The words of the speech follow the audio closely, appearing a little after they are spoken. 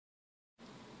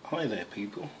Hi there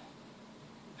people,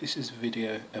 this is a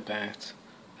video about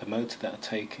a motor that I've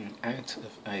taken out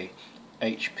of a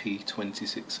HP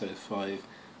 2605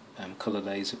 colour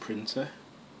laser printer.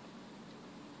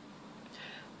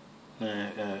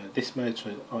 Now this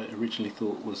motor I originally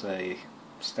thought was a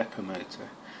stepper motor,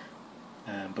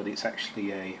 but it's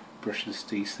actually a brushless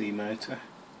DC motor.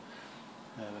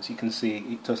 As you can see,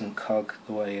 it doesn't cog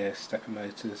the way stepper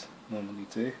motors normally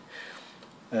do.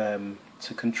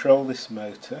 To control this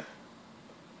motor,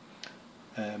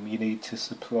 you need to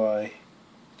supply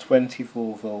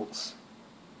 24 volts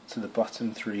to the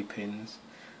bottom 3 pins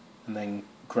and then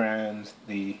ground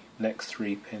the next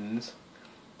 3 pins,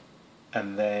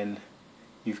 and then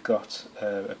you've got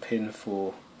a pin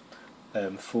for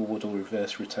forward or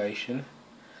reverse rotation,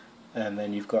 and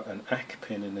then you've got an ACK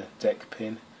pin and a DEC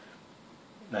pin.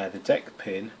 Now the DEC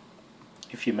pin,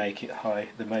 if you make it high,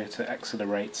 the motor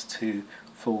accelerates to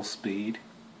full speed,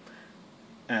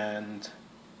 and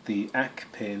the ACK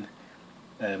pin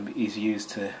is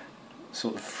used to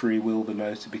sort of freewheel the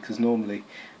motor, because normally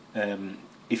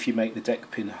if you make the DEC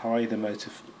pin high, the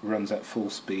motor runs at full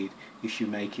speed. If you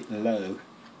make it low,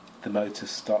 the motor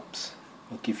stops.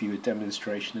 I'll give you a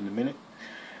demonstration in a minute.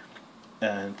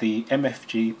 The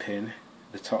MFG pin,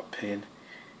 the top pin,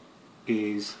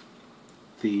 is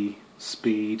the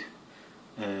speed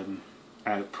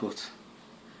output.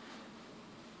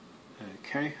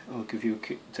 Okay, I'll give you a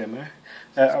quick demo.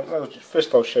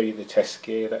 First I'll show you the test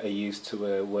gear that I used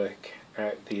to work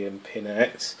out the pin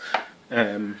outs.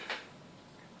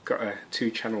 Got a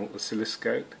 2-channel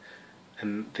oscilloscope,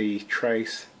 and the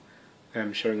trace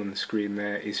showing on the screen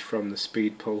there is from the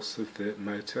speed pulse of the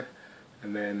motor,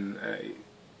 and then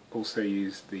also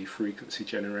used the frequency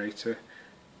generator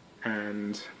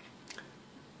and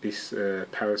this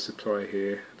power supply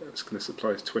here that's going to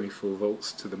supply 24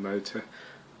 volts to the motor.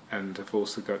 And I've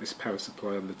also got this power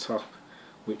supply on the top,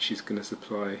 which is going to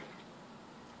supply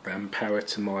power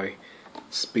to my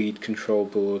speed control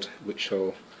board, which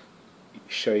I'll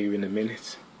show you in a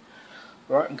minute.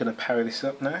 Right, I'm going to power this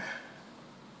up now.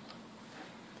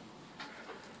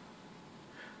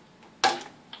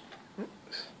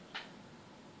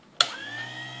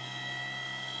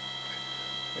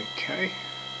 Okay,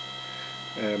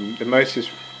 the motor's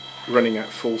running at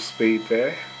full speed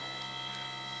there,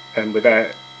 and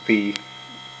without the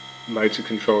motor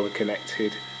controller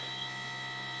connected,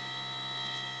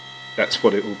 that's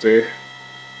what it will do.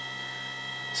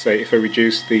 So if I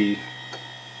reduce the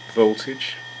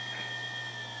voltage,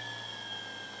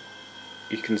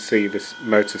 you can see this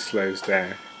motor slows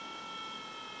down.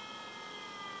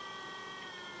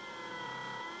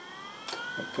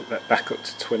 I'll put that back up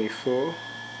to 24.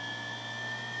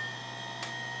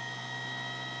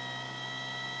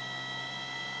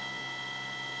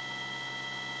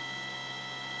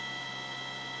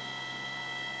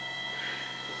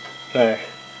 Now,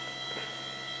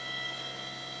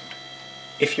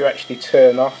 if you actually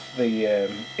turn off the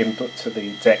input to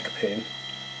the DEC pin,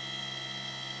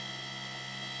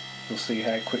 you'll see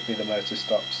how quickly the motor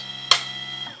stops.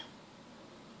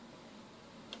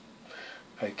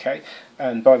 Okay,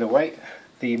 and by the way,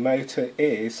 the motor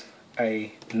is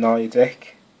a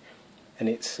Nidec, and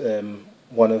it's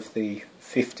one of the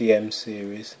 50M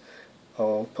series.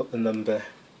 I'll put the number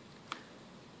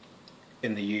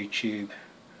in the YouTube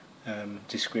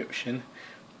description,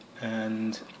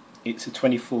 and it's a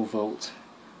 24 volt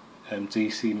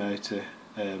DC motor,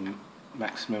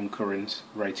 maximum current,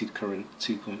 rated current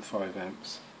 2.5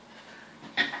 amps.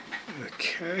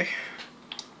 Okay,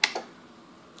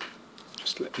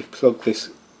 just let me plug this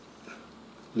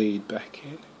lead back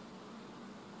in.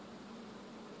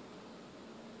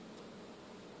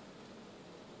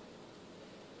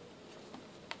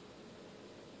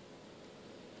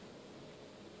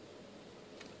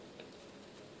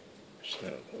 So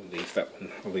I'll leave that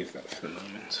one. I'll leave that for the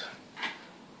moment.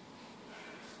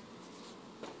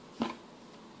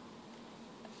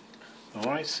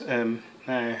 Alright,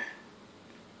 now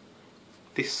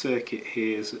this circuit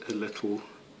here is a little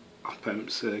op-amp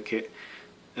circuit,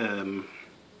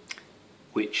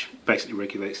 which basically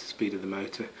regulates the speed of the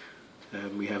motor.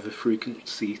 We have a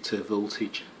frequency to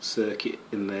voltage circuit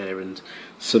in there and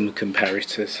some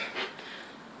comparators.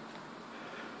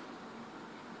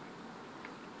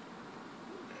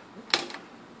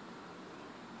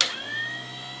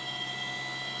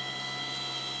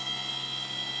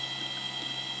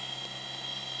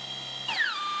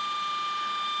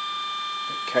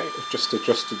 Okay, I've just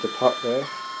adjusted the pot there,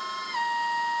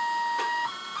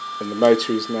 and the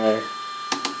motor is now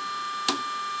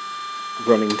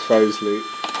running closed loop,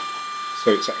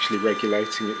 so it's actually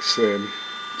regulating its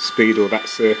speed, or that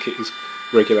circuit is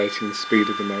regulating the speed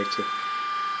of the motor.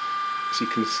 As you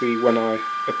can see, when I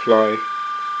apply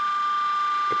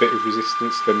a bit of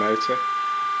resistance to the motor,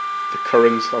 the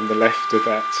current on the left of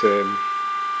that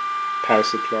power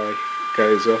supply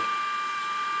goes up,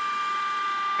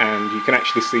 and you can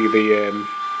actually see the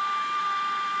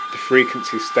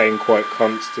frequency staying quite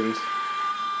constant.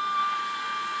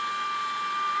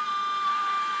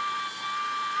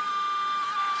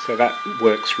 So that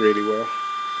works really well.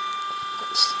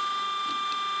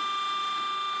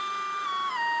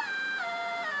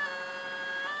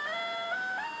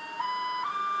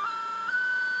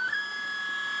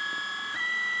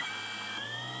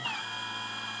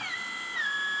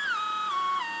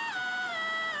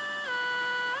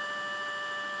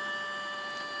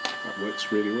 That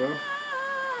works really well.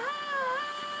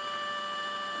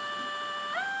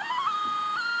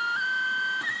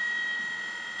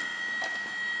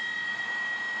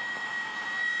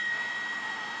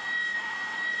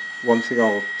 One thing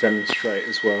I'll demonstrate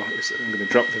as well is that I'm going to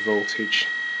drop the voltage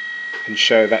and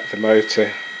show that the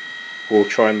motor will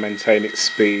try and maintain its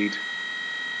speed.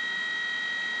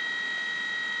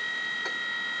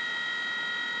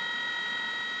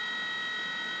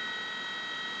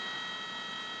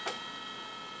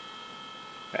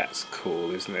 That's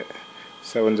cool, isn't it?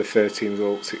 So under 13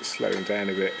 volts it's slowing down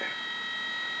a bit.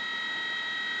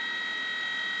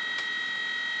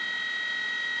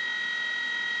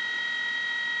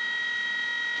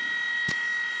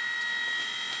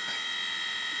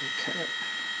 Okay.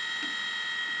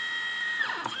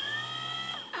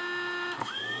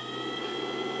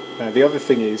 Now the other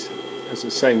thing is, as I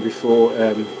was saying before,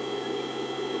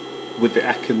 with the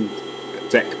ACK and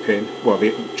DEC pin, well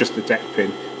just the DEC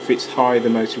pin, if it's high the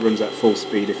motor runs at full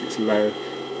speed, if it's low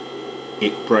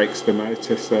it breaks the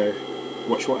motor, so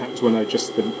watch what happens when I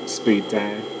adjust the speed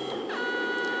down.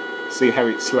 See how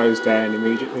it slows down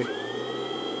immediately?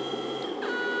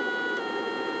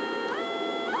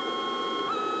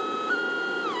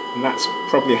 And that's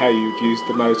probably how you'd use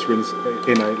the motor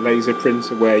in a laser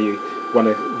printer, where you want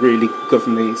to really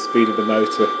govern the speed of the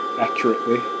motor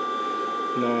accurately.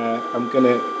 Now I'm going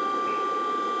to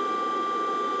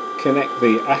connect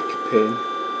the ACK pin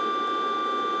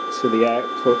to the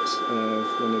output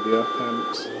of one of the op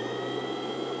amps.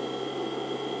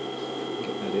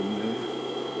 Get that in there.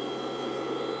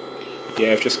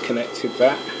 Yeah, I've just connected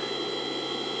that.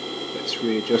 Let's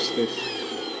readjust this.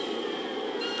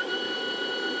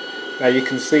 Now you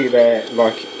can see there,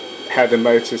 like, how the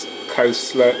motor coasts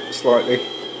slightly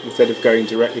instead of going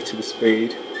directly to the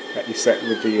speed that you set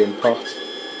with the pot.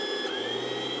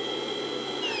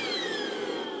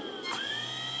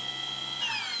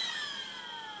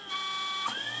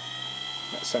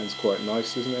 That sounds quite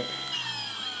nice, doesn't it?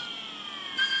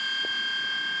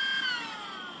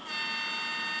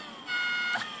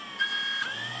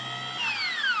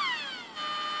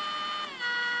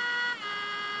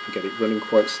 Get it running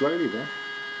quite slowly there.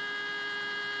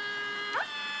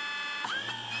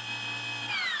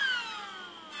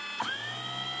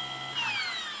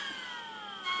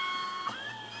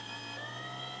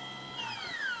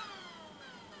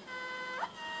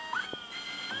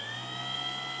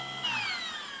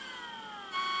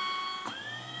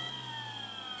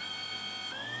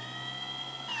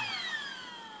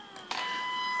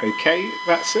 Okay,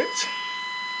 that's it.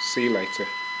 See you later.